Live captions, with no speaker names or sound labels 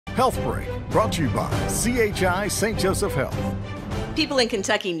Health Break, brought to you by CHI St. Joseph Health. People in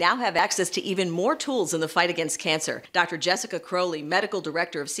Kentucky now have access to even more tools in the fight against cancer. Dr. Jessica Croley, Medical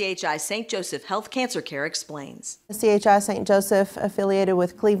Director of CHI St. Joseph Health Cancer Care, explains. CHI St. Joseph affiliated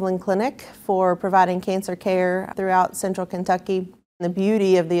with Cleveland Clinic for providing cancer care throughout central Kentucky. The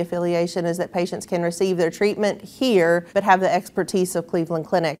beauty of the affiliation is that patients can receive their treatment here, but have the expertise of Cleveland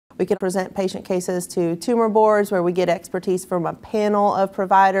Clinic. We can present patient cases to tumor boards where we get expertise from a panel of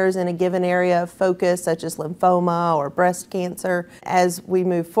providers in a given area of focus, such as lymphoma or breast cancer. As we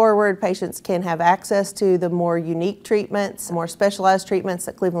move forward, patients can have access to the more unique treatments, more specialized treatments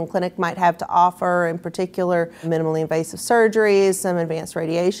that Cleveland Clinic might have to offer, in particular minimally invasive surgeries, some advanced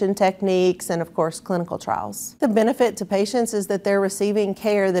radiation techniques, and of course clinical trials. The benefit to patients is that they're receiving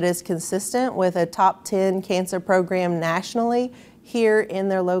care that is consistent with a top 10 cancer program nationally here in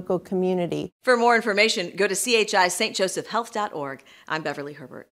their local community. For more information, go to chistjosephhealth.org. I'm Beverly Herbert.